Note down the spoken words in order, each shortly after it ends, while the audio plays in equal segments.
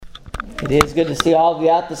It is good to see all of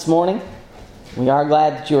you out this morning. We are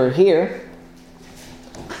glad that you are here.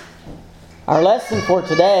 Our lesson for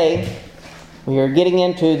today, we are getting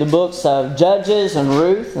into the books of Judges and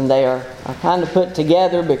Ruth, and they are kind of put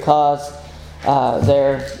together because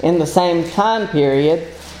they're in the same time period.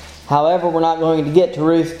 However, we're not going to get to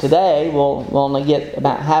Ruth today. We'll only get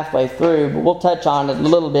about halfway through, but we'll touch on it a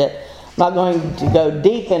little bit. I'm not going to go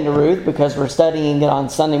deep into Ruth because we're studying it on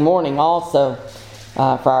Sunday morning also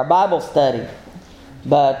for our Bible study.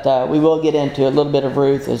 But we will get into a little bit of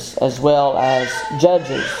Ruth as well as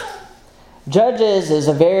Judges. Judges is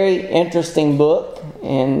a very interesting book,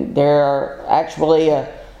 and there are actually a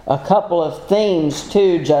couple of themes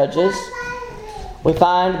to Judges. We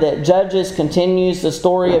find that Judges continues the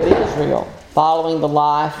story of Israel, following the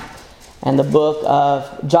life and the book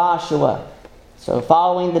of Joshua. So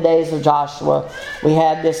following the days of Joshua, we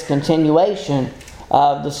have this continuation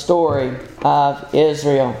of the story of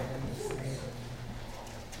Israel.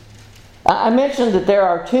 I mentioned that there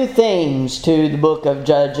are two themes to the book of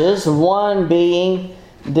Judges, one being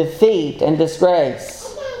defeat and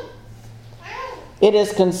disgrace. It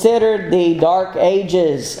is considered the dark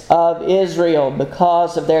ages of Israel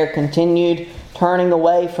because of their continued turning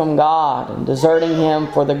away from God and deserting Him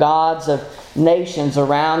for the gods of nations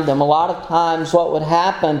around them. A lot of times what would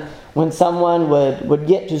happen when someone would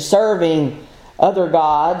get to serving other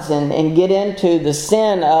gods and get into the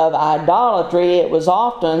sin of idolatry, it was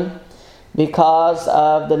often because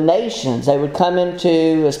of the nations. They would come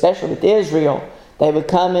into, especially with Israel, they would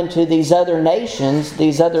come into these other nations,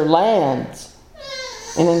 these other lands.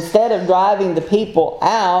 And instead of driving the people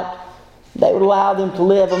out, they would allow them to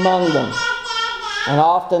live among them. And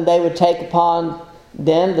often they would take upon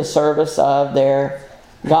them the service of their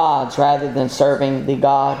gods rather than serving the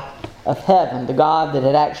God of heaven, the God that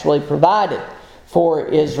had actually provided for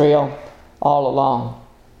Israel all along.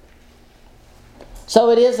 So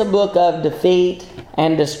it is a book of defeat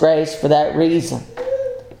and disgrace for that reason.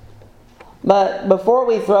 But before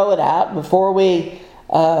we throw it out, before we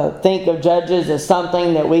think of Judges as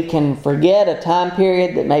something that we can forget, a time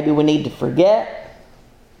period that maybe we need to forget,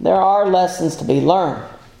 there are lessons to be learned.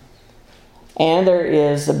 And there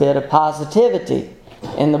is a bit of positivity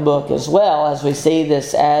in the book as well, as we see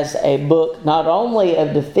this as a book not only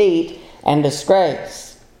of defeat and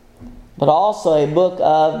disgrace, but also a book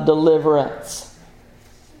of deliverance.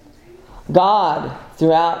 God,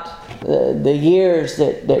 throughout the years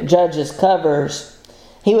that Judges covers,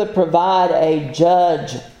 He would provide a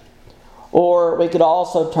judge, or we could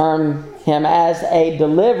also term Him as a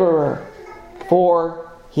deliverer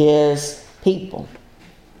for His people.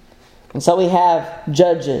 And so we have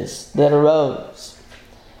judges that arose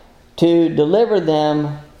to deliver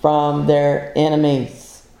them from their enemies.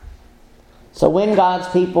 So when God's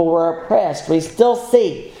people were oppressed, we still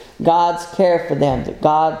see God's care for them, that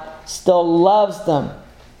God still loves them,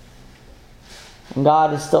 and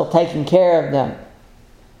God is still taking care of them.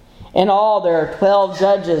 In all, there are 12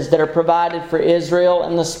 judges that are provided for Israel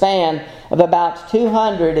in the span of about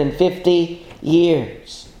 250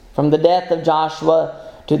 years, from the death of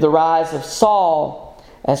Joshua to the rise of Saul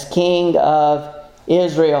as king of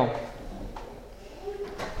Israel.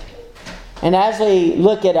 And as we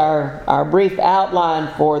look at our brief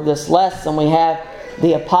outline for this lesson, we have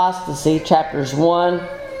the apostasy, chapters 1,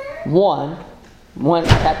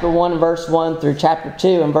 chapter 1 verse 1 through chapter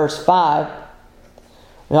 2 and verse 5.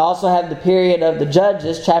 We also have the period of the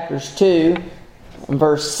Judges, chapters 2 and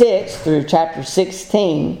verse 6 through chapter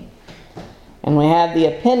 16. And we have the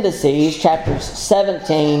appendices, chapters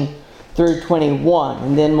 17 through 21.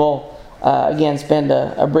 And then we'll again spend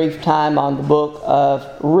a brief time on the book of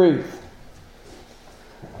Ruth.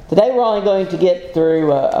 Today we're only going to get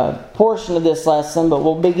through a portion of this lesson, but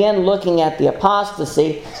we'll begin looking at the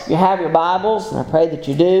apostasy. If you have your Bibles, and I pray that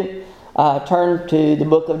you do, turn to the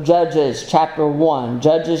book of Judges, chapter 1.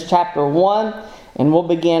 Judges, chapter 1, and we'll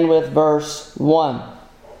begin with verse 1.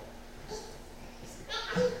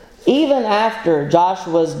 Even after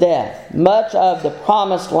Joshua's death, much of the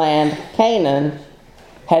promised land, Canaan,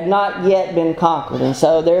 had not yet been conquered. And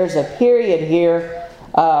so there's a period here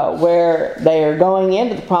where they are going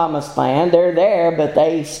into the promised land. They're there, but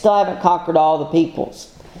they still haven't conquered all the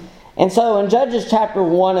peoples. And so in Judges chapter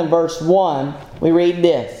 1 and verse 1, we read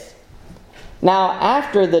this. Now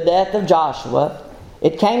after the death of Joshua,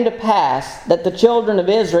 it came to pass that the children of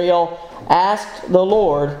Israel asked the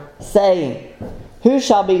Lord, saying, Who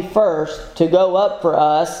shall be first to go up for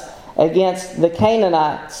us against the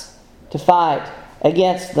Canaanites to fight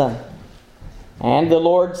against them? And the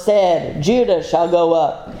Lord said, Judah shall go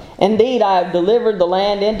up. Indeed, I have delivered the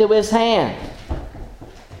land into his hand.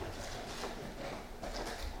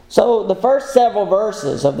 So the first several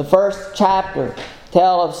verses of the first chapter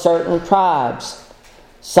tell of certain tribes,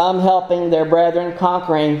 some helping their brethren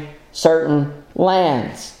conquering certain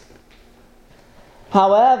lands.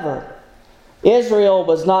 However, Israel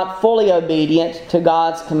was not fully obedient to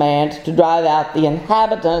God's command to drive out the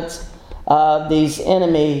inhabitants of these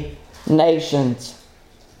enemy nations.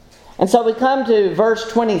 And so we come to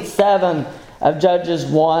verse 27 of Judges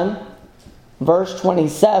 1. Verse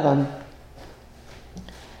 27.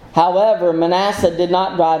 However, Manasseh did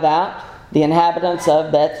not drive out the inhabitants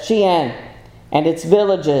of Beth-shean and its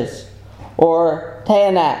villages, or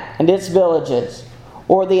Taanach and its villages,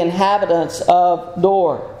 or the inhabitants of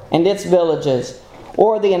Dor and its villages,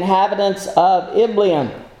 or the inhabitants of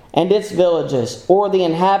Ibleam and its villages, or the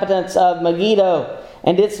inhabitants of Megiddo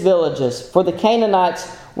and its villages. For the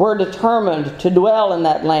Canaanites were determined to dwell in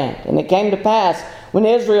that land. And it came to pass, when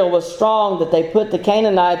Israel was strong, that they put the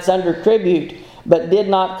Canaanites under tribute, but did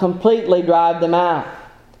not completely drive them out.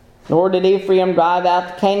 Nor did Ephraim drive out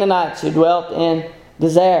the Canaanites who dwelt in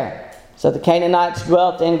Gezer. So the Canaanites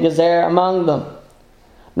dwelt in Gezer among them.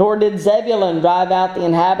 Nor did Zebulun drive out the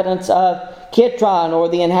inhabitants of Kitron, or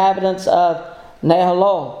the inhabitants of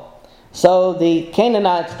Nahalol. So the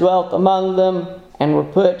Canaanites dwelt among them and were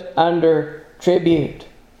put under tribute.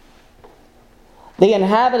 The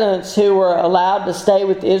inhabitants who were allowed to stay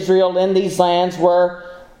with Israel in these lands were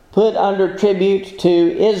put under tribute to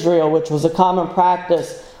Israel, which was a common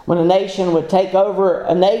practice when a nation would take over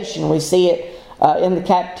a nation. We see it in the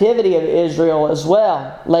captivity of Israel as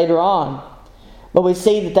well later on. But we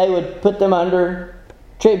see that they would put them under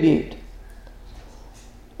tribute.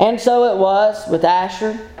 And so it was with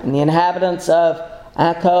Asher and the inhabitants of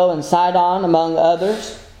Akko and Sidon, among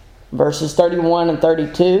others, verses 31 and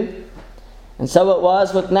 32. And so it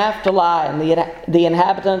was with Naphtali and the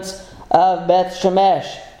inhabitants of Beth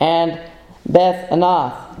Shemesh and Beth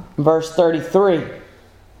Anath, verse 33.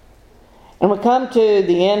 And we come to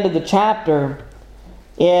the end of the chapter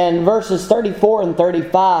in verses 34 and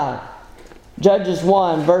 35. Judges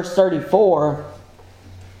 1, verse 34.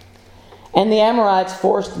 And the Amorites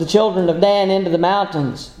forced the children of Dan into the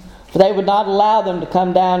mountains, for they would not allow them to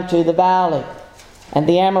come down to the valley. And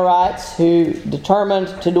the Amorites, who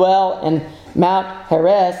determined to dwell in Mount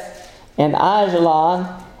Hereth, in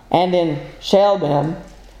Ajalon, and in Shalbim,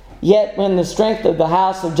 yet when the strength of the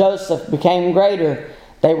house of Joseph became greater,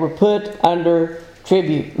 they were put under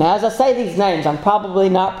tribute. Now, as I say these names, I'm probably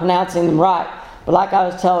not pronouncing them right. But like I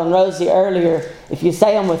was telling Rosie earlier, if you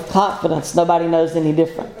say them with confidence, nobody knows any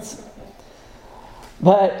difference.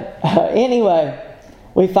 But anyway,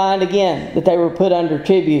 we find again that they were put under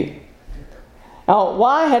tribute. Now,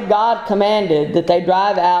 why had God commanded that they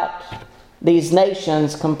drive out these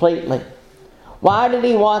nations completely? Why did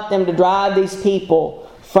He want them to drive these people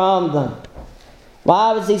from them?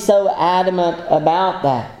 Why was He so adamant about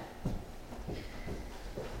that?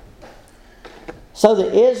 So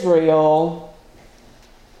that Israel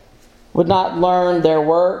would not learn their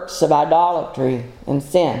works of idolatry and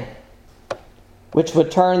sin, which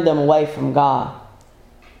would turn them away from God.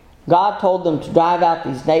 God told them to drive out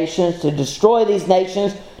these nations, to destroy these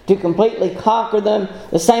nations, to completely conquer them,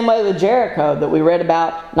 the same way with Jericho that we read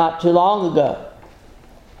about not too long ago.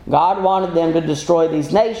 God wanted them to destroy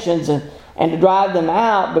these nations and to drive them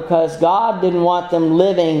out because God didn't want them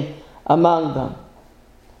living among them.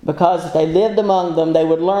 Because if they lived among them, they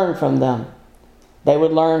would learn from them. They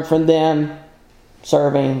would learn from them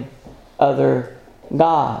serving other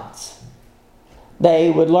gods. They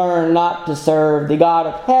would learn not to serve the God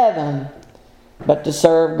of heaven, but to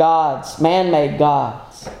serve gods, man-made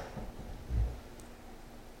gods.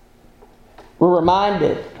 We're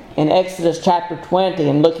reminded in Exodus chapter 20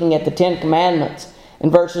 and looking at the 10 Commandments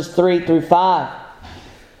in verses 3 through 5.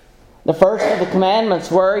 The first of the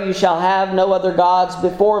commandments were, "You shall have no other gods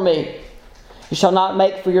before me. You shall not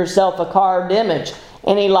make for yourself a carved image,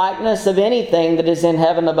 any likeness of anything that is in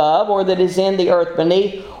heaven above, or that is in the earth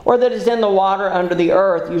beneath, or that is in the water under the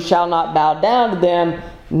earth. You shall not bow down to them,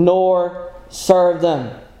 nor serve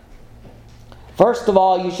them. First of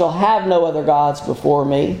all, you shall have no other gods before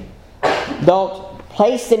me." Don't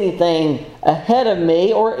place anything ahead of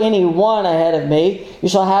me or anyone ahead of me. You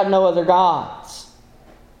shall have no other gods.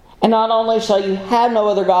 And not only shall you have no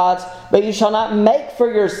other gods, but you shall not make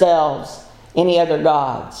for yourselves any other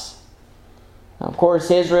gods. Now, of course,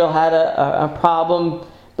 Israel had a problem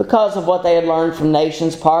because of what they had learned from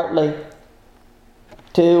nations, partly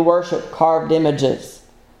to worship carved images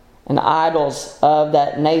and idols of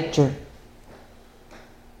that nature.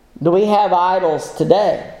 Do we have idols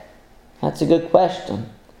today? That's a good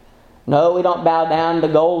question. No, we don't bow down to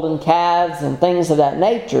golden calves and things of that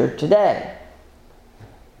nature today.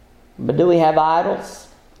 But do we have idols?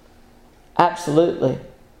 Absolutely.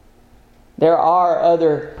 There are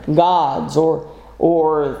other gods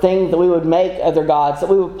or things that we would make other gods, that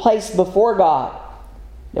we would place before God,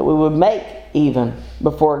 that we would make even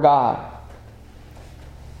before God.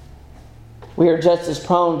 We are just as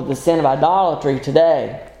prone to the sin of idolatry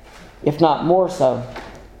today, if not more so,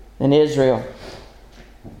 than Israel.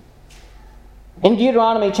 In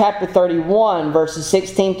Deuteronomy chapter 31, verses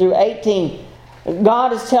 16 through 18,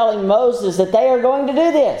 God is telling Moses that they are going to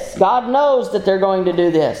do this. God knows that they're going to do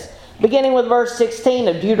this. Beginning with verse 16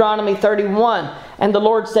 of Deuteronomy 31, "And the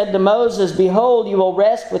Lord said to Moses, Behold, you will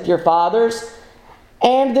rest with your fathers,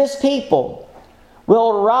 and this people will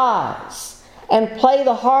arise and play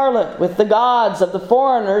the harlot with the gods of the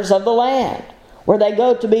foreigners of the land, where they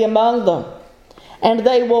go to be among them. And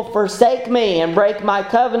they will forsake me and break my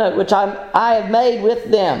covenant which I have made with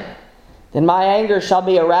them. Then my anger shall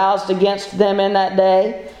be aroused against them in that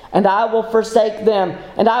day, and I will forsake them,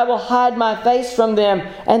 and I will hide my face from them,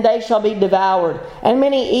 and they shall be devoured. And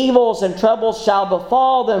many evils and troubles shall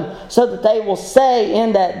befall them, so that they will say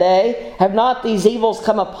in that day, Have not these evils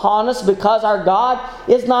come upon us, because our God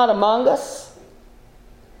is not among us?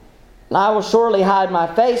 And I will surely hide my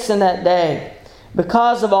face in that day,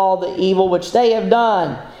 because of all the evil which they have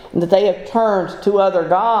done, and that they have turned to other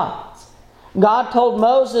gods." God told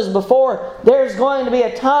Moses before, there's going to be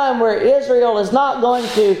a time where Israel is not going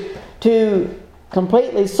to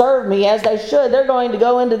completely serve me as they should. They're going to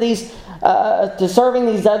go into these to serving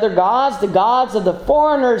these other gods, the gods of the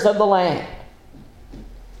foreigners of the land.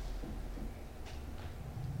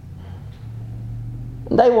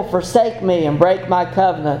 They will forsake me and break my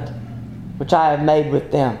covenant which I have made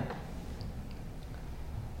with them.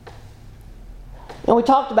 And we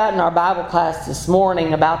talked about in our Bible class this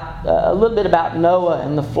morning about a little bit about Noah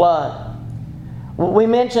and the flood. We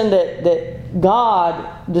mentioned that God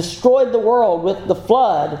destroyed the world with the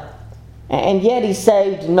flood, and yet He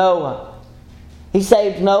saved Noah. He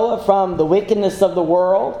saved Noah from the wickedness of the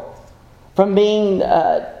world, from being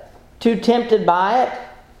too tempted by it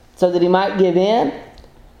so that he might give in.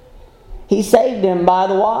 He saved him by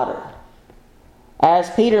the water, as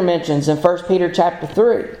Peter mentions in 1 Peter chapter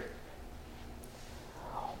 3.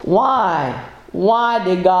 Why? Why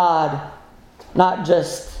did God not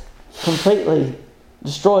just completely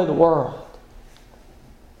destroy the world?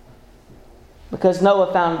 Because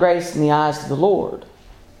Noah found grace in the eyes of the Lord.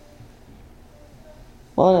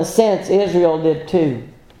 Well, in a sense, Israel did too.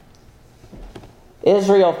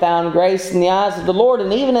 Israel found grace in the eyes of the Lord,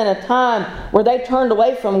 and even in a time where they turned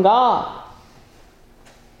away from God,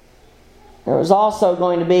 there was also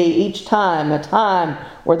going to be each time a time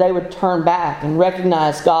where they would turn back and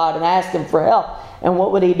recognize God and ask Him for help. And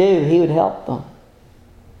what would He do? He would help them.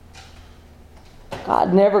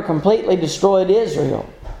 God never completely destroyed Israel.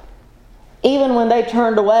 Even when they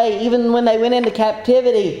turned away, even when they went into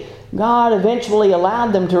captivity, God eventually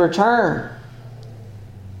allowed them to return.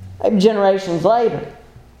 Generations later.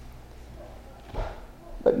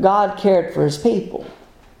 But God cared for His people.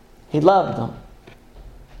 He loved them.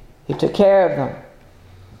 He took care of them.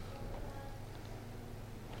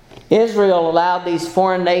 Israel allowed these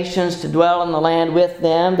foreign nations to dwell in the land with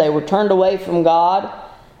them. They were turned away from God,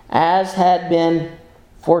 as had been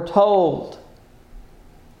foretold.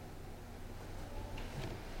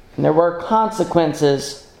 And there were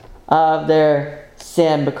consequences of their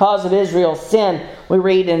sin. Because of Israel's sin, we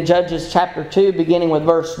read in Judges chapter 2, beginning with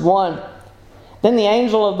verse 1. Then the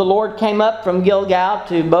angel of the Lord came up from Gilgal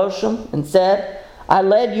to Bochim and said, I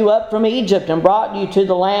led you up from Egypt and brought you to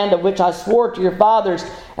the land of which I swore to your fathers.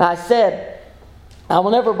 And I said, I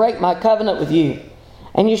will never break my covenant with you.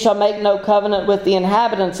 And you shall make no covenant with the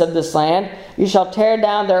inhabitants of this land. You shall tear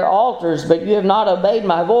down their altars, but you have not obeyed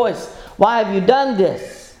my voice. Why have you done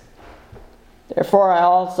this? Therefore I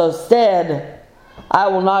also said, I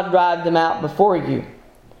will not drive them out before you,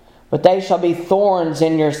 but they shall be thorns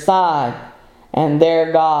in your side, and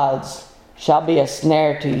their gods shall be a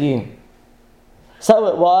snare to you. So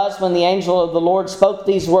it was, when the angel of the Lord spoke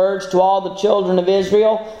these words to all the children of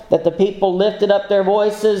Israel, that the people lifted up their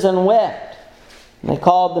voices and wept. And they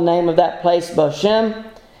called the name of that place Bochim,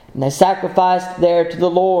 and they sacrificed there to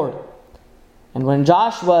the Lord. And when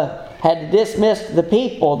Joshua had dismissed the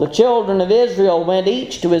people, the children of Israel went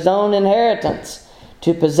each to his own inheritance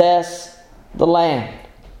to possess the land.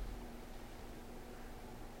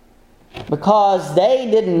 Because they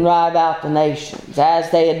didn't drive out the nations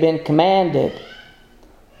as they had been commanded,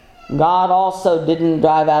 God also didn't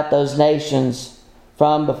drive out those nations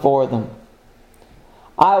from before them.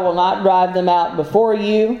 I will not drive them out before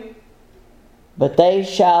you, but they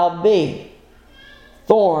shall be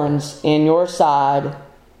thorns in your side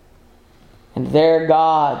and their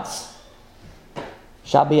gods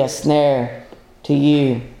shall be a snare to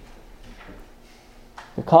you.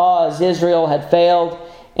 Because Israel had failed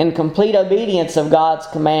in complete obedience of God's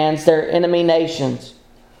commands, their enemy nations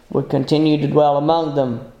would continue to dwell among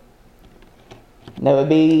them. And they would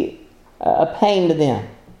be a pain to them.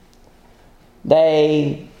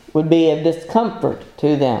 They would be of discomfort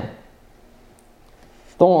to them.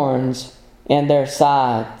 Thorns in their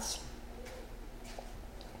sides.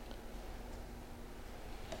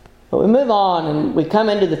 But we move on and we come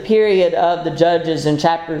into the period of the Judges in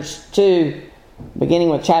chapters 2, beginning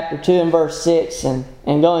with chapter 2 and verse 6 and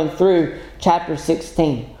going through chapter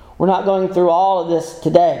 16. We're not going through all of this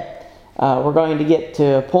today. We're going to get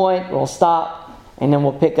to a point, we'll stop, and then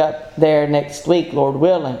we'll pick up there next week, Lord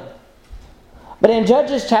willing. But in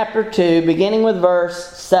Judges chapter 2, beginning with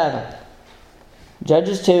verse 7.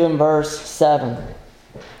 Judges 2 and verse 7.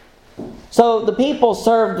 So the people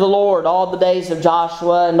served the Lord all the days of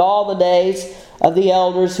Joshua and all the days of the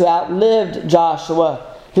elders who outlived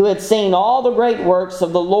Joshua, who had seen all the great works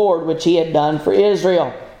of the Lord which he had done for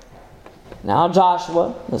Israel. Now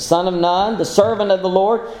Joshua, the son of Nun, the servant of the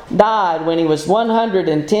Lord, died when he was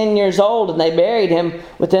 110 years old, and they buried him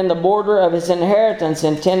within the border of his inheritance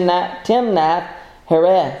in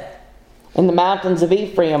Timnath-Hereth, in the mountains of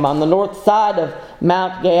Ephraim, on the north side of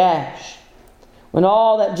Mount Gaash. When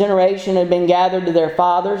all that generation had been gathered to their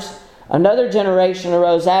fathers, another generation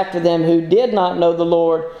arose after them who did not know the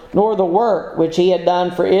Lord, nor the work which he had done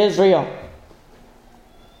for Israel.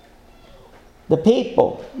 The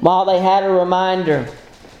people, while they had a reminder,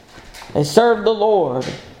 they served the Lord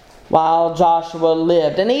while Joshua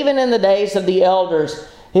lived. And even in the days of the elders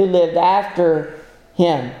who lived after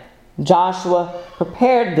him, Joshua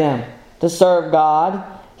prepared them to serve God.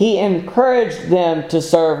 He encouraged them to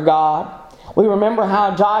serve God. We remember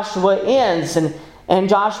how Joshua ends, and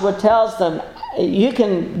Joshua tells them, you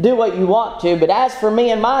can do what you want to, but as for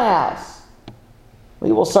me and my house,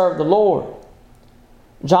 we will serve the Lord.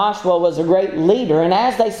 Joshua was a great leader, and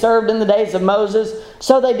as they served in the days of Moses,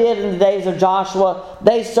 so they did in the days of Joshua.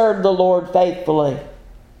 They served the Lord faithfully.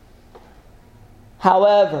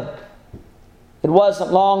 However, it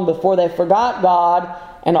wasn't long before they forgot God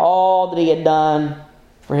and all that he had done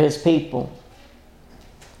for his people.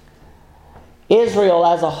 Israel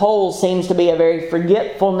as a whole seems to be a very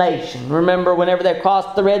forgetful nation. Remember, whenever they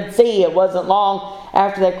crossed the Red Sea, it wasn't long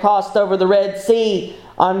after they crossed over the Red Sea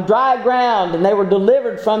on dry ground, and they were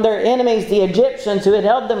delivered from their enemies, the Egyptians, who had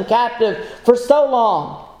held them captive for so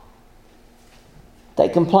long. They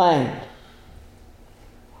complained.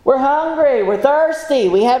 We're hungry, we're thirsty,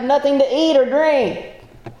 we have nothing to eat or drink.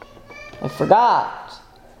 They forgot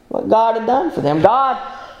what God had done for them.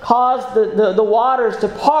 God caused the waters to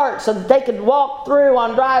part so that they could walk through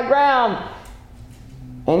on dry ground.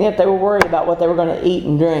 And yet they were worried about what they were going to eat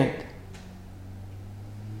and drink.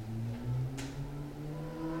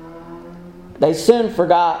 They soon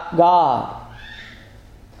forgot God.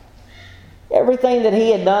 Everything that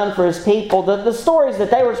he had done for his people, the stories that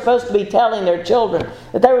they were supposed to be telling their children,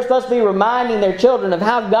 that they were supposed to be reminding their children of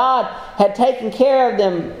how God had taken care of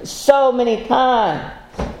them so many times.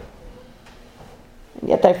 And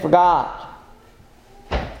yet they forgot.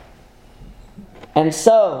 And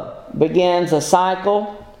so begins a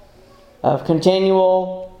cycle of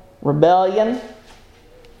continual rebellion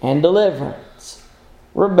and deliverance.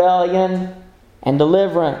 Rebellion and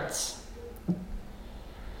deliverance.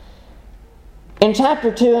 In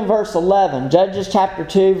chapter 2 and verse 11, Judges chapter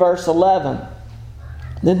 2 verse 11,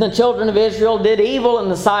 then the children of Israel did evil in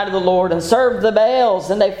the sight of the Lord and served the Baals,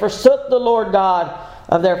 and they forsook the Lord God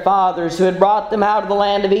of their fathers who had brought them out of the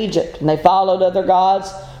land of Egypt. And they followed other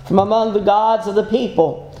gods from among the gods of the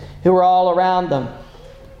people who were all around them.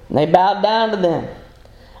 And they bowed down to them.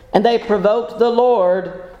 And they provoked the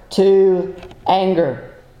Lord to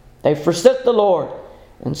anger. They forsook the Lord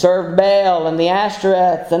and served Baal and the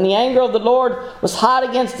Ashtoreths. And the anger of the Lord was hot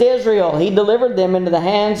against Israel. He delivered them into the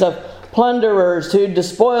hands of plunderers who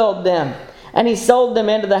despoiled them. And he sold them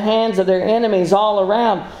into the hands of their enemies all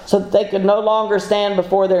around, so that they could no longer stand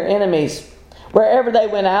before their enemies. Wherever they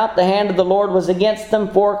went out, the hand of the Lord was against them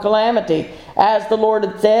for calamity, as the Lord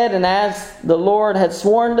had said, and as the Lord had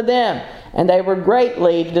sworn to them, and they were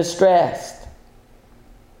greatly distressed.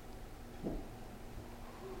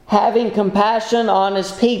 Having compassion on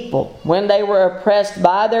his people when they were oppressed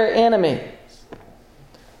by their enemies,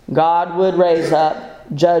 God would raise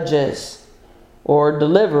up judges or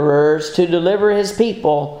deliverers to deliver his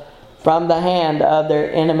people from the hand of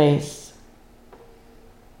their enemies.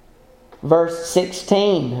 Verse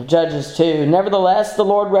 16 of Judges 2. Nevertheless, the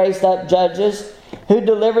Lord raised up judges who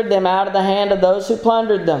delivered them out of the hand of those who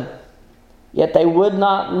plundered them. Yet they would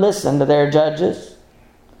not listen to their judges,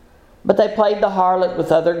 but they played the harlot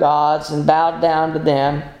with other gods and bowed down to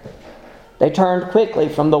them. They turned quickly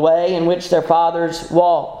from the way in which their fathers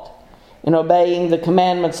walked. In obeying the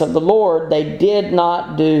commandments of the Lord, they did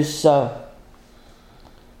not do so.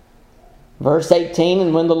 Verse 18,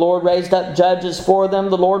 and when the Lord raised up judges for them,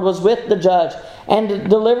 the Lord was with the judge and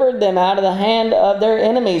delivered them out of the hand of their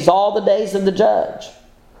enemies all the days of the judge.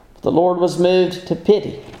 The Lord was moved to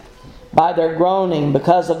pity by their groaning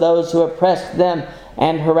because of those who oppressed them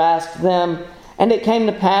and harassed them. And it came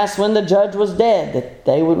to pass when the judge was dead that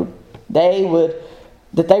they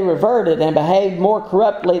reverted and behaved more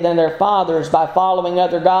corruptly than their fathers by following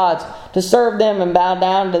other gods to serve them and bow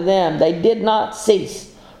down to them. They did not cease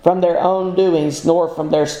from their own doings nor from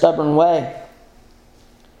their stubborn way.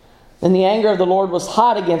 Then the anger of the Lord was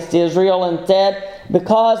hot against Israel and said,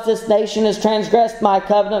 because this nation has transgressed my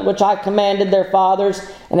covenant which I commanded their fathers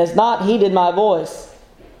and has not heeded my voice,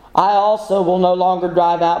 I also will no longer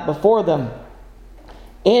drive out before them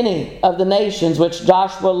any of the nations which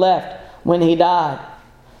Joshua left when he died,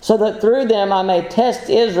 so that through them I may test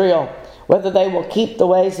Israel whether they will keep the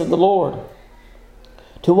ways of the Lord,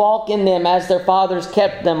 to walk in them as their fathers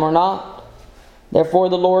kept them or not. Therefore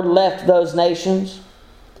the Lord left those nations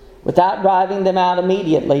without driving them out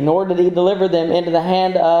immediately, nor did he deliver them into the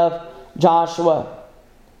hand of Joshua.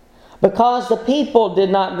 Because the people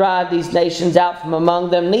did not drive these nations out from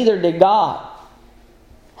among them, neither did God.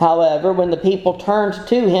 However, when the people turned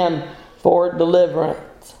to him for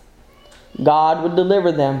deliverance, God would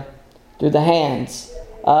deliver them through the hands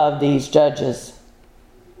of these judges.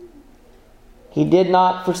 He did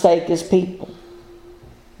not forsake his people,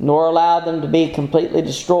 nor allow them to be completely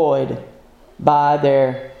destroyed by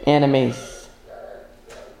their enemies.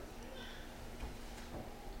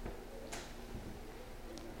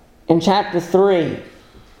 In chapter 3,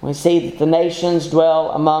 we see that the nations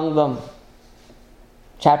dwell among them.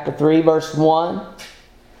 Chapter 3, verse 1.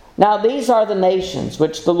 Now these are the nations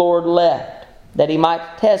which the Lord left, that he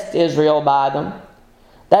might test Israel by them.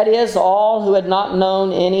 That is, all who had not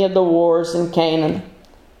known any of the wars in Canaan.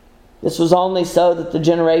 This was only so that the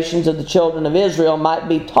generations of the children of Israel might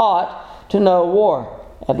be taught to know war,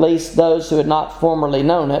 at least those who had not formerly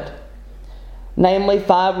known it. Namely,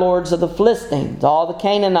 5 lords of the Philistines, all the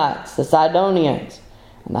Canaanites, the Sidonians,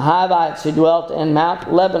 and the Hivites who dwelt in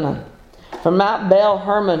Mount Lebanon, from Mount Baal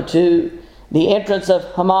Hermon to the entrance of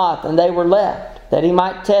Hamath, and they were left, that he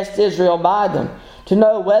might test Israel by them, to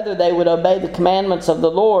know whether they would obey the commandments of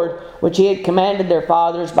the Lord, which he had commanded their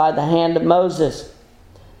fathers by the hand of Moses.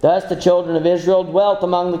 Thus the children of Israel dwelt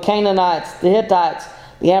among the Canaanites, the Hittites,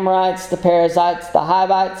 the Amorites, the Perizzites, the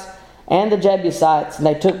Hivites, and the Jebusites, and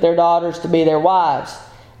they took their daughters to be their wives,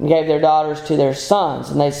 and gave their daughters to their sons,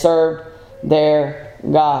 and they served their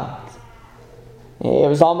gods. It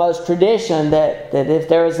was almost tradition that if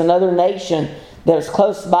there was another nation that was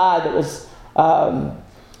close by that was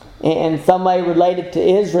in some way related to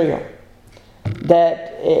Israel,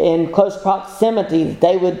 that in close proximity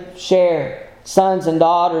they would share sons and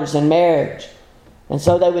daughters in marriage. And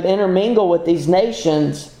so they would intermingle with these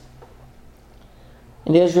nations,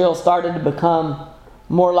 and Israel started to become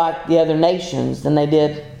more like the other nations than they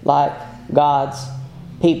did like God's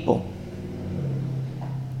people.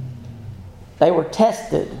 They were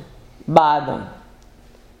tested by them.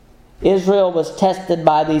 Israel was tested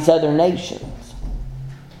by these other nations.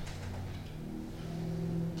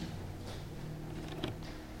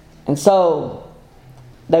 And so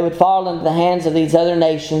they would fall into the hands of these other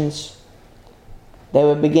nations. They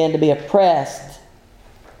would begin to be oppressed.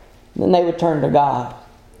 Then they would turn to God.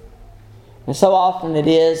 And so often it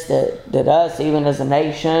is that us, even as a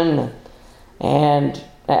nation, and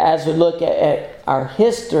as we look at our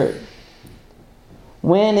history,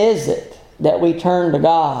 when is it that we turn to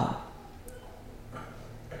God?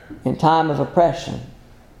 In time of oppression,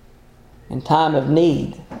 in time of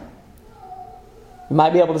need. You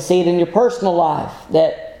might be able to see it in your personal life,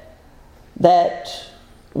 that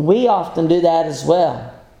we often do that as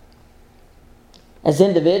well. As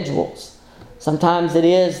individuals, sometimes it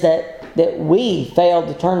is that we fail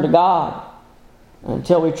to turn to God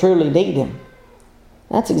until we truly need him.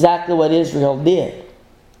 That's exactly what Israel did.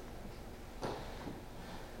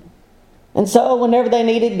 And so whenever they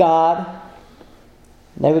needed God,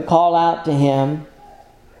 they would call out to him,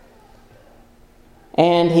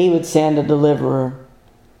 and he would send a deliverer.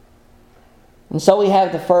 And so we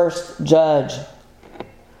have the first judge.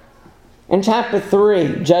 In chapter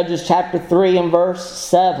 3, Judges chapter 3 and verse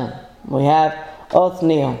 7, we have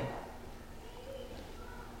Othniel.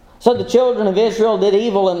 So the children of Israel did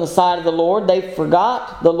evil in the sight of the Lord. They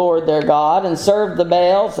forgot the Lord their God and served the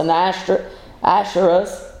Baals and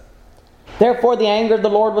Asherahs. Therefore the anger of the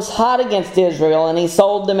Lord was hot against Israel, and he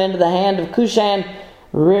sold them into the hand of Cushan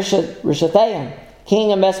Rishathaim,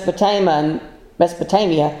 king of Mesopotamia,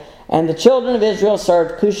 and the children of Israel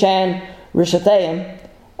served Cushan Rishathaim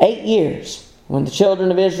 8 years. When the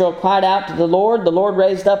children of Israel cried out to the Lord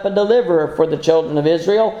raised up a deliverer for the children of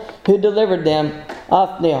Israel, who delivered them,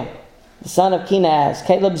 Othniel, the son of Kenaz,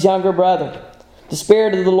 Caleb's younger brother. The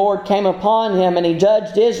Spirit of the Lord came upon him, and he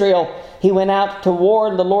judged Israel. He went out to war,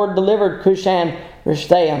 and the Lord delivered Cushan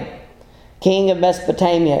Rishathaim, king of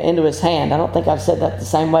Mesopotamia, into his hand. I don't think I've said that the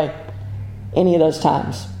same way any of those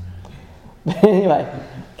times. But anyway,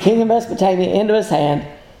 king of Mesopotamia into his hand,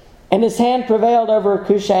 and his hand prevailed over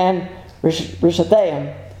Cushan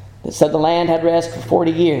Rishathaim, so the land had rest for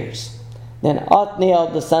 40 years. Then Othniel,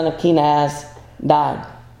 the son of Kenaz, died.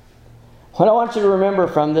 What I want you to remember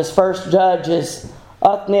from this first judge is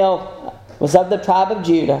Othniel was of the tribe of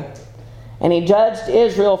Judah, and he judged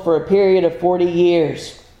Israel for a period of 40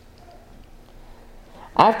 years.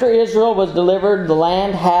 After Israel was delivered, the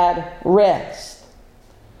land had rest,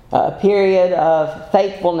 a period of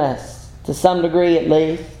faithfulness, to some degree at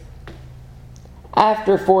least.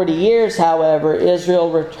 After 40 years, however,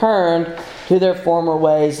 Israel returned to their former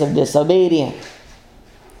ways of disobedience.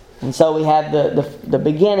 And so we have the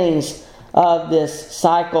beginnings of this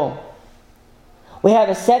cycle. We have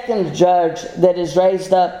a second judge that is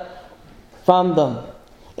raised up from them.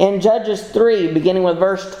 In Judges 3, beginning with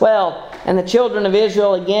verse 12, and the children of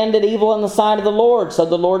Israel again did evil in the sight of the Lord. So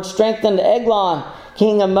the Lord strengthened Eglon,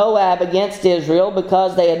 king of Moab, against Israel,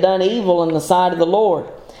 because they had done evil in the sight of the Lord.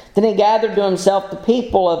 Then he gathered to himself the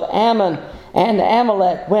people of Ammon, and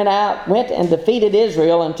Amalek went and defeated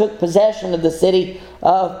Israel and took possession of the city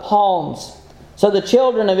of palms. So the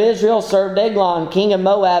children of Israel served Eglon, king of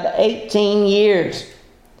Moab, 18 years.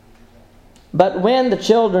 But when the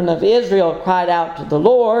children of Israel cried out to the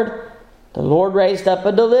Lord raised up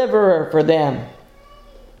a deliverer for them,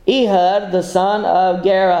 Ehud, the son of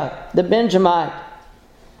Gera, the Benjamite,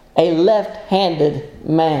 a left-handed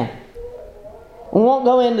man. We won't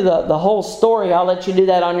go into the whole story. I'll let you do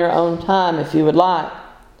that on your own time if you would like.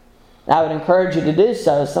 I would encourage you to do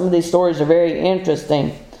so. Some of these stories are very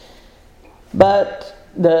interesting. But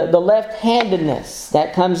the left-handedness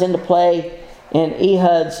that comes into play in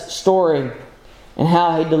Ehud's story and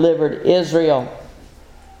how he delivered Israel.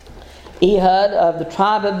 Ehud of the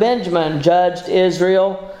tribe of Benjamin judged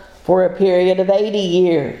Israel for a period of 80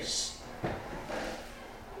 years.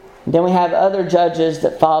 Then we have other judges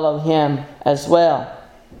that follow him as well.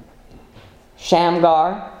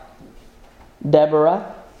 Shamgar,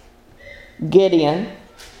 Deborah, Gideon,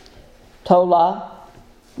 Tola,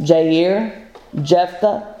 Jair,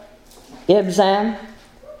 Jephthah, Ibzan,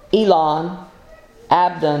 Elon,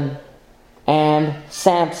 Abdon, and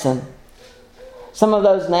Samson. Some of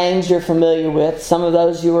those names you're familiar with. Some of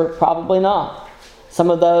those you are probably not.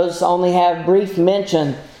 Some of those only have brief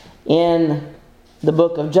mention in the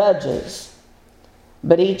book of Judges.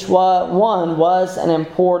 But each one was an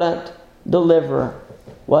important deliverer,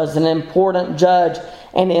 was an important judge.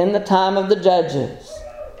 And in the time of the judges,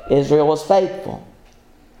 Israel was faithful.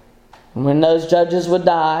 And when those judges would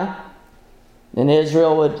die, then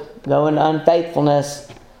Israel would go into unfaithfulness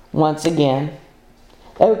once again.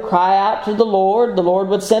 They would cry out to the Lord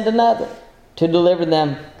would send another to deliver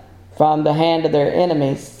them from the hand of their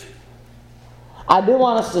enemies. I do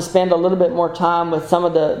want us to spend a little bit more time with some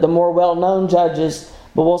of the more well-known judges,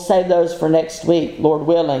 but we'll save those for next week, Lord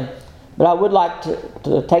willing. But I would like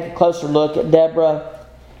to take a closer look at Deborah,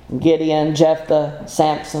 Gideon, Jephthah,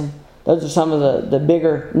 Samson. Those are some of the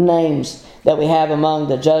bigger names that we have among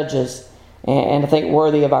the judges, and I think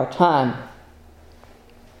worthy of our time.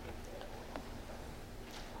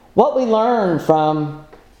 What we learn from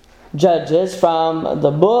Judges, from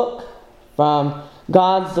the book, from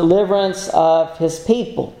God's deliverance of His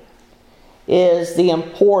people, is the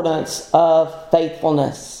importance of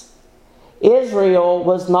faithfulness. Israel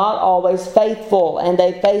was not always faithful, and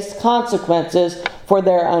they faced consequences for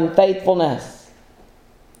their unfaithfulness.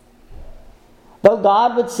 Though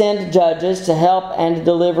God would send judges to help and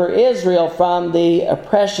deliver Israel from the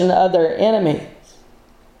oppression of their enemies,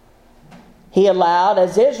 He allowed,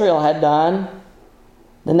 as Israel had done,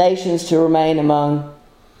 the nations to remain among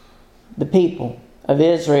the people of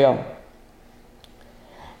Israel.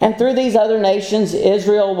 And through these other nations,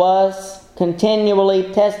 Israel was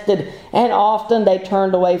continually tested, and often they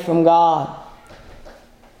turned away from God.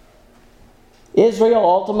 Israel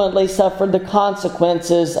ultimately suffered the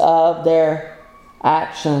consequences of their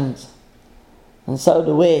actions, and so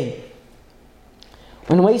do we.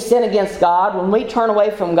 When we sin against God, when we turn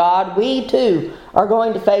away from God, we too are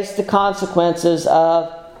going to face the consequences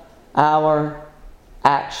of our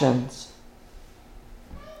actions.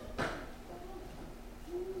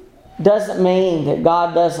 Doesn't mean that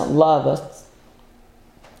God doesn't love us.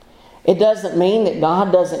 It doesn't mean that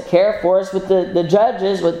God doesn't care for us. With the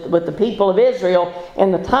judges, with the people of Israel,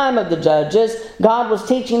 in the time of the judges, God was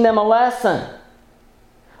teaching them a lesson.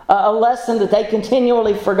 A lesson that they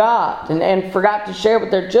continually forgot and forgot to share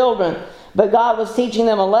with their children. But God was teaching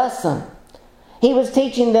them a lesson. He was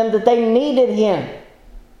teaching them that they needed Him.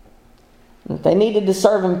 That they needed to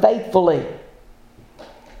serve Him faithfully.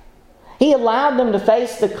 He allowed them to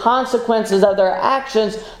face the consequences of their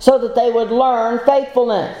actions so that they would learn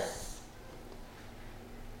faithfulness.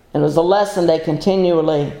 And it was a lesson they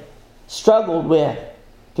continually struggled with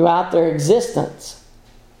throughout their existence.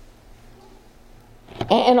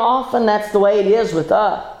 And often that's the way it is with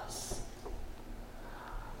us.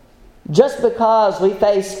 Just because we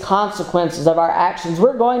face consequences of our actions,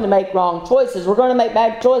 we're going to make wrong choices. We're going to make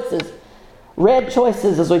bad choices. Red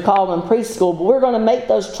choices, as we call them in preschool. But we're going to make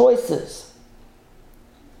those choices.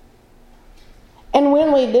 And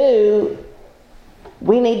when we do,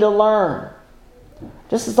 we need to learn.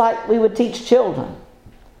 Just as like we would teach children.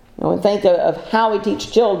 We think of how we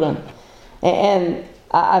teach children. And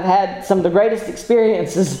I've had some of the greatest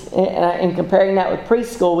experiences in comparing that with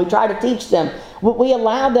preschool. We try to teach them. We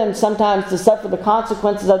allow them sometimes to suffer the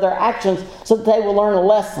consequences of their actions so that they will learn a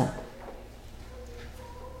lesson.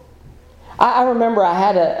 I remember I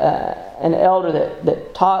had an elder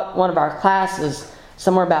that taught one of our classes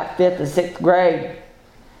somewhere about 5th or 6th grade.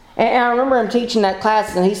 And I remember him teaching that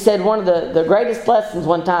class, and he said one of the greatest lessons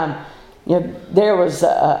one time, there was,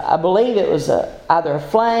 I believe it was either a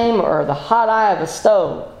flame or the hot eye of a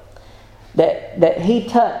stove that he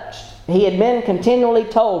touched. He had been continually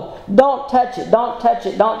told, don't touch it, don't touch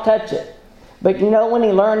it, don't touch it. But when he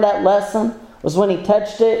learned that lesson was when he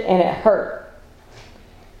touched it and it hurt.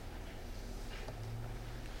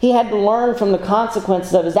 He had to learn from the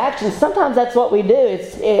consequences of his actions. Sometimes that's what we do.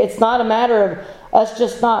 It's not a matter of us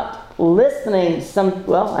just not listening.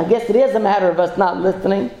 I guess it is a matter of us not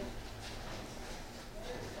listening.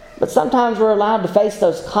 But sometimes we're allowed to face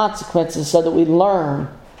those consequences so that we learn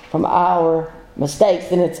from our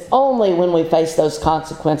mistakes. And it's only when we face those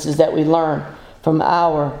consequences that we learn from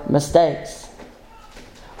our mistakes.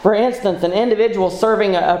 For instance, an individual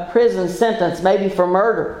serving a prison sentence, maybe for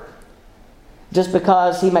murder, just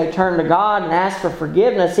because he may turn to God and ask for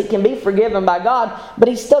forgiveness, he can be forgiven by God, but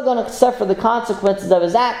he's still going to suffer the consequences of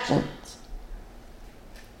his actions.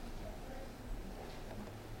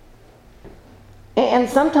 And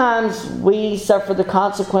sometimes we suffer the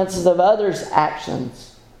consequences of others'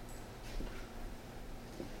 actions.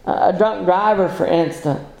 A drunk driver, for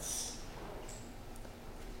instance,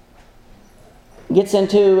 gets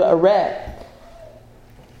into a wreck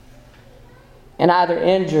and either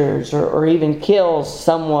injures or even kills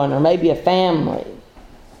someone or maybe a family.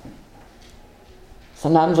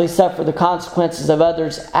 Sometimes we suffer the consequences of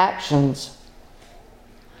others' actions.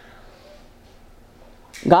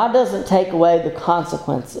 God doesn't take away the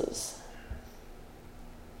consequences.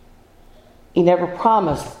 He never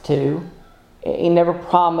promised to. He never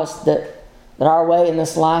promised that our way in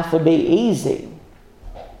this life would be easy.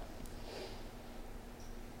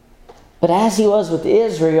 But as He was with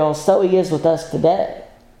Israel, so He is with us today.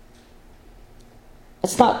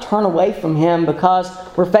 Let's not turn away from Him because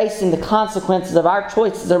we're facing the consequences of our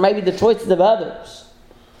choices or maybe the choices of others.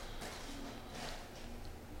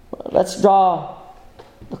 Let's draw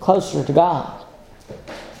closer to God,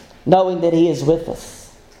 knowing that He is with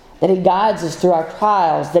us, that He guides us through our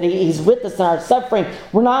trials, that He's with us in our suffering.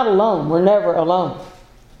 We're not alone. We're never alone.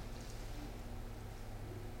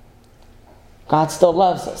 God still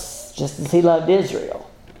loves us, just as He loved Israel.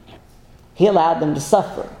 He allowed them to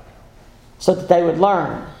suffer so that they would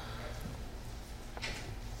learn.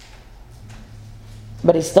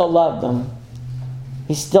 But He still loved them.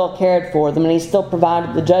 He still cared for them, and He still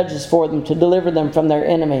provided the judges for them to deliver them from their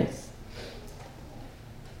enemies.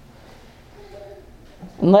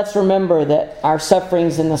 And let's remember that our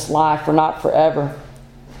sufferings in this life are not forever.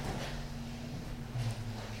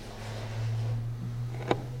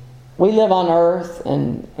 We live on earth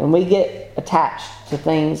and we get attached to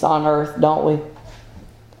things on earth, don't we?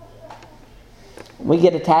 We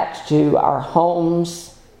get attached to our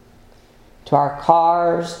homes, to our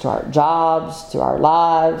cars, to our jobs, to our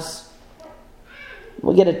lives.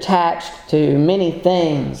 We get attached to many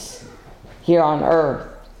things here on earth.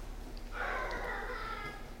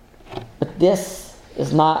 But this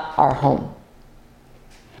is not our home.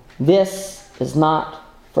 This is not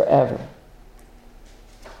forever.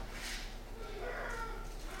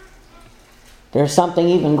 There's something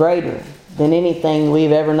even greater than anything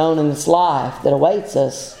we've ever known in this life that awaits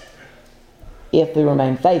us if we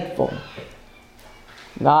remain faithful.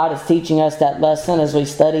 God is teaching us that lesson as we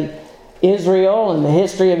study Israel and the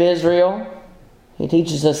history of Israel. He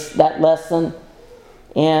teaches us that lesson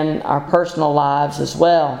in our personal lives as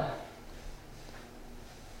well.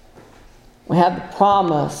 We have the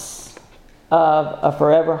promise of a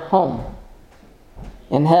forever home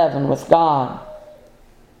in heaven with God.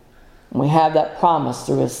 We have that promise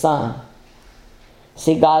through His Son.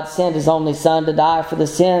 See, God sent His only Son to die for the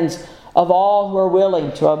sins of all who are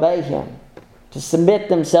willing to obey Him, to submit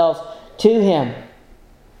themselves to Him.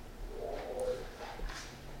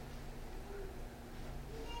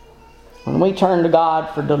 When we turned to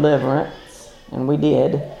God for deliverance, and we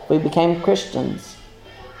did, we became Christians.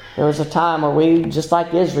 There was a time where we, just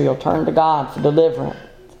like Israel, turned to God for deliverance.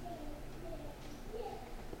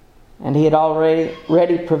 And He had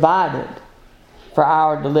already provided for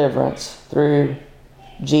our deliverance through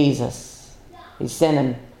Jesus. He sent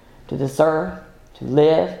Him to this earth to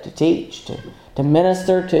live, to teach, to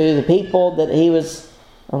minister to the people that He was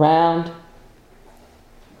around.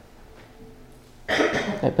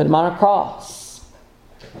 They put Him on a cross.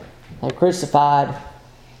 They crucified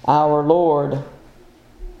our Lord.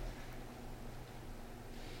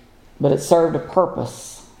 But it served a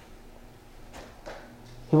purpose.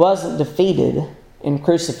 He wasn't defeated in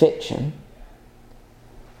crucifixion.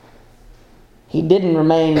 He didn't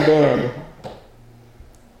remain dead.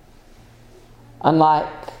 Unlike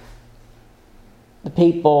the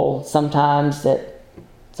people sometimes that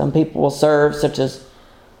some people will serve, such as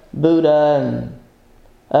Buddha and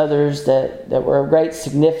others that were of great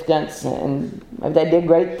significance, and maybe they did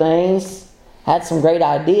great things, had some great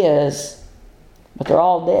ideas, but they're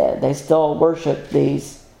all dead. They still worship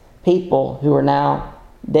these people who are now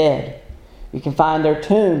dead. You can find their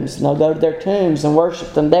tombs, and they'll go to their tombs and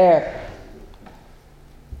worship them there.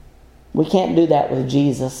 We can't do that with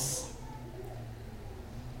Jesus.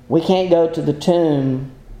 We can't go to the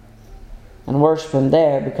tomb and worship Him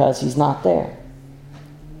there because He's not there.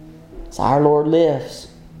 So our Lord lives.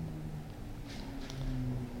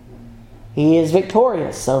 He is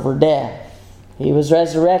victorious over death. He was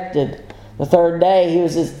resurrected. The third day He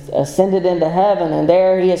was ascended into heaven, and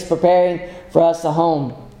there He is preparing for us a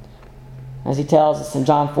home, as He tells us in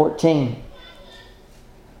John 14.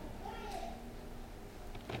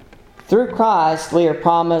 Through Christ we are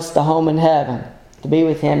promised a home in heaven, to be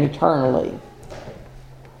with Him eternally.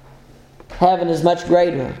 Heaven is much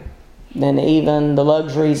greater than even the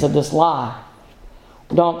luxuries of this life.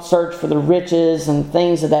 We don't search for the riches and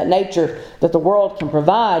things of that nature that the world can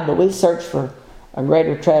provide, but we search for a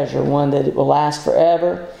greater treasure, one that it will last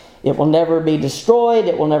forever. It will never be destroyed.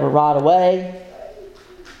 It will never rot away.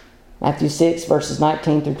 Matthew 6, verses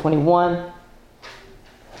 19 through 21.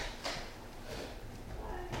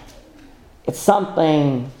 It's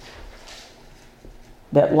something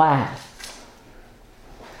that lasts.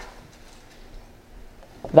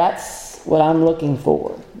 That's what I'm looking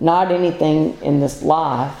for. Not anything in this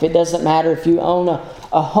life. It doesn't matter if you own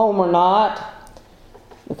a home or not,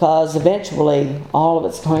 because eventually all of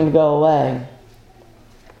it's going to go away.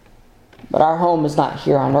 But our home is not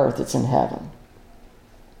here on earth, it's in heaven.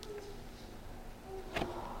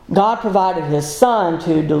 God provided His Son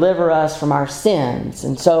to deliver us from our sins,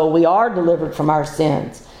 and so we are delivered from our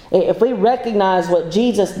sins. If we recognize what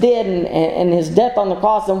Jesus did and His death on the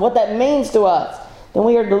cross and what that means to us, then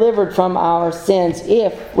we are delivered from our sins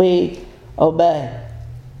if we obey.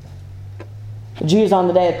 The Jews on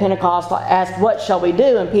the day of Pentecost asked, "What shall we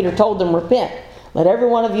do?" And Peter told them, "Repent. Let every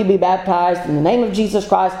one of you be baptized in the name of Jesus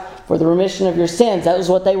Christ for the remission of your sins." That was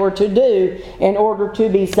what they were to do in order to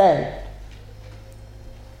be saved.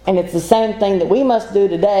 And it's the same thing that we must do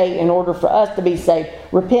today in order for us to be saved.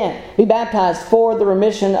 Repent. Be baptized for the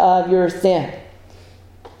remission of your sin.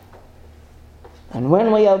 And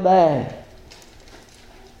when we obey,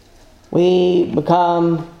 we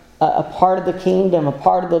become a part of the kingdom, a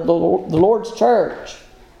part of the Lord's church.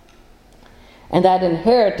 And that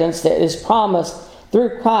inheritance that is promised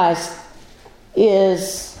through Christ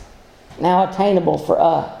is now attainable for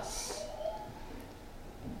us.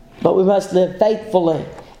 But we must live faithfully.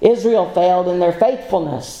 Israel failed in their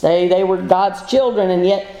faithfulness. They were God's children, and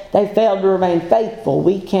yet they failed to remain faithful.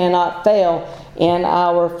 We cannot fail in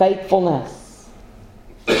our faithfulness,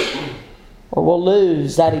 or we'll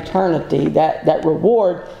lose that eternity, that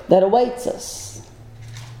reward that awaits us.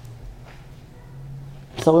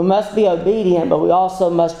 So we must be obedient, but we also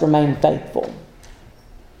must remain faithful.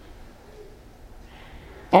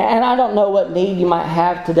 And I don't know what need you might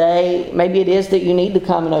have today. Maybe it is that you need to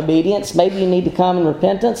come in obedience. Maybe you need to come in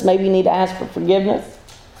repentance. Maybe you need to ask for forgiveness.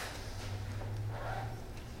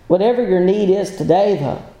 Whatever your need is today,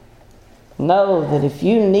 though, know that if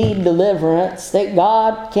you need deliverance, that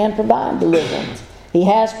God can provide deliverance. He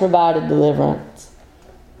has provided deliverance.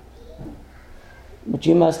 But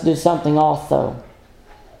you must do something also.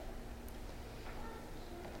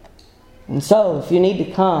 And so, if you need to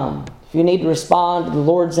come, if you need to respond to the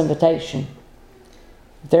Lord's invitation,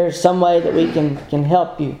 if there's some way that we can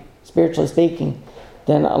help you, spiritually speaking,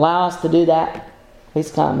 then allow us to do that.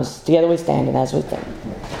 Please come. As together we stand and as we stand.